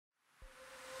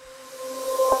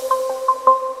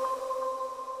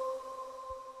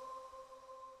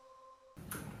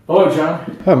Hello,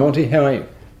 John. Hi, Monty. How are you?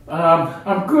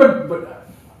 I'm good, but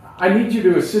I need you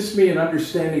to assist me in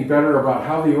understanding better about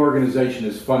how the organization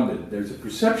is funded. There's a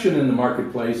perception in the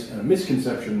marketplace and a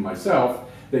misconception myself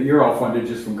that you're all funded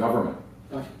just from government.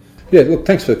 Yeah, look,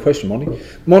 thanks for the question, Monty.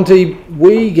 Monty,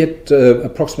 we get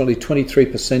approximately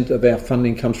 23% of our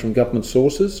funding comes from government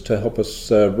sources to help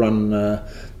us run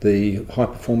the high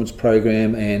performance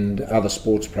program and other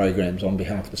sports programs on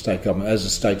behalf of the state government as a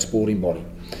state sporting body.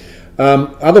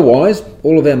 Otherwise,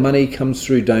 all of our money comes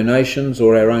through donations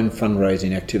or our own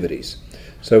fundraising activities.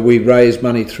 So we raise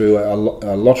money through a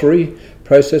lottery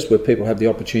process where people have the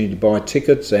opportunity to buy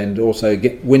tickets and also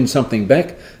win something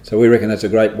back. So we reckon that's a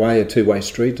great way, a two-way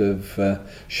street of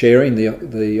sharing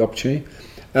the opportunity.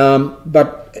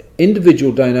 But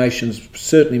individual donations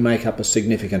certainly make up a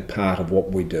significant part of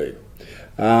what we do.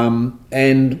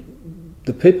 And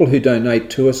the people who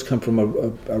donate to us come from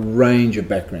a range of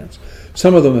backgrounds.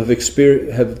 Some of them have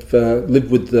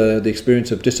lived with the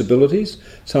experience of disabilities.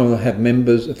 Some of them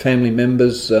have family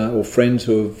members or friends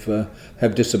who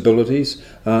have disabilities.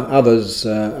 Others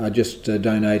are just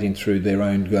donating through their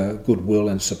own goodwill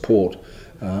and support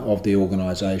of the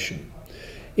organisation.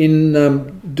 In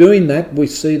doing that, we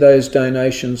see those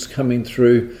donations coming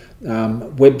through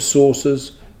web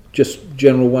sources, just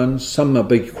general ones. Some are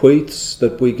bequeaths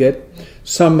that we get.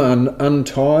 Some are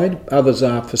untied, others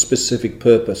are for specific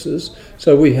purposes.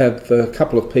 So we have a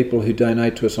couple of people who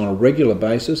donate to us on a regular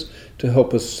basis to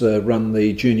help us run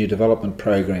the Junior Development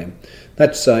Program.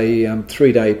 That's a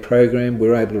 3-day program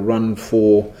we're able to run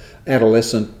for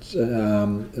adolescent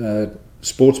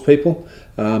sports people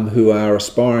who are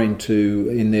aspiring to,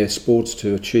 in their sports,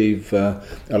 to achieve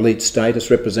elite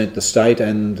status, represent the state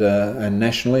and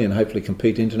nationally, and hopefully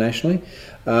compete internationally.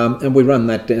 And we run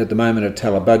that at the moment at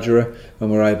Tallebudgera,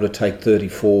 and we're able to take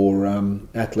 34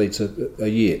 athletes a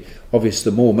year.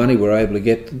 Obviously, the more money we're able to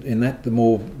get in that, the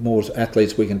more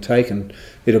athletes we can take, and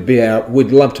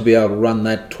we'd love to be able to run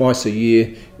that twice a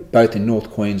year, both in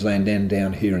North Queensland and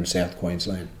down here in South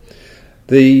Queensland.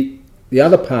 The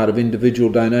other part of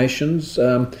individual donations,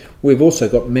 we've also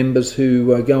got members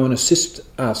who go and assist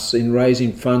us in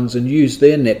raising funds and use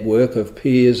their network of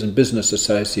peers and business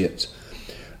associates.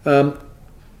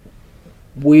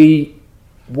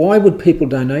 Why would people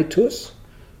donate to us?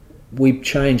 We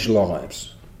change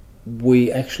lives.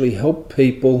 We actually help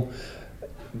people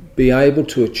be able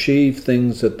to achieve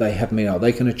things that they haven't been able.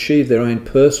 They can achieve their own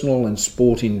personal and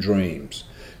sporting dreams.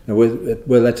 Now,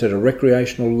 whether that's at a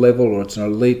recreational level or it's an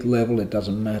elite level, it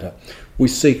doesn't matter. We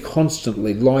see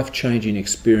constantly life-changing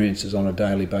experiences on a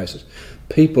daily basis.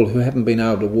 People who haven't been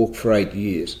able to walk for 8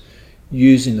 years,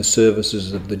 using the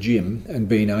services of the gym and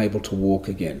being able to walk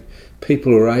again.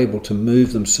 People who are able to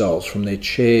move themselves from their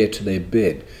chair to their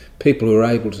bed. People who are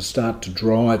able to start to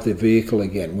drive their vehicle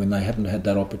again when they haven't had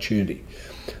that opportunity.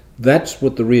 That's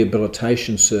what the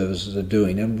rehabilitation services are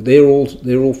doing, and they're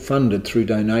all funded through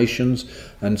donations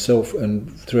and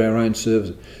through our own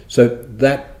services. So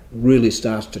that really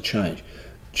starts to change.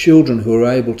 Children who are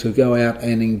able to go out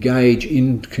and engage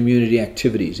in community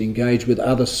activities, engage with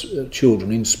other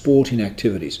children in sporting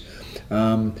activities,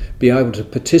 be able to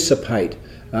participate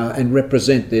and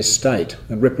represent their state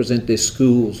and represent their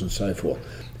schools and so forth.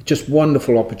 Just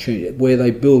wonderful opportunity where they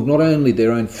build not only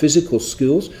their own physical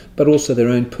skills but also their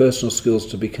own personal skills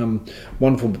to become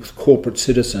wonderful corporate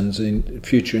citizens in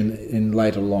future in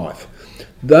later life.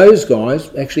 Those guys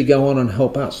actually go on and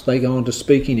help us. They go on to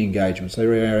speaking engagements.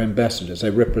 They're our ambassadors. They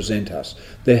represent us.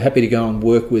 They're happy to go and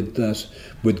work with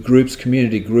groups,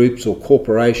 community groups or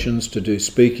corporations to do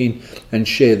speaking and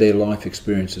share their life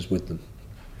experiences with them.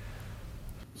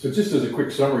 So just as a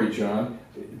quick summary, John,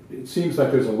 it seems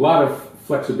like there's a lot of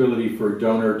flexibility for a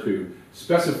donor to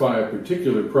specify a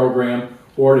particular program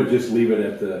or to just leave it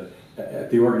at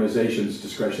the organization's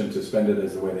discretion to spend it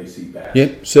as the way they see best. Yeah,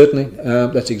 certainly.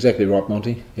 That's exactly right,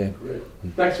 Monty. Yeah. Great.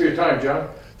 Thanks for your time, John.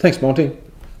 Thanks, Monty.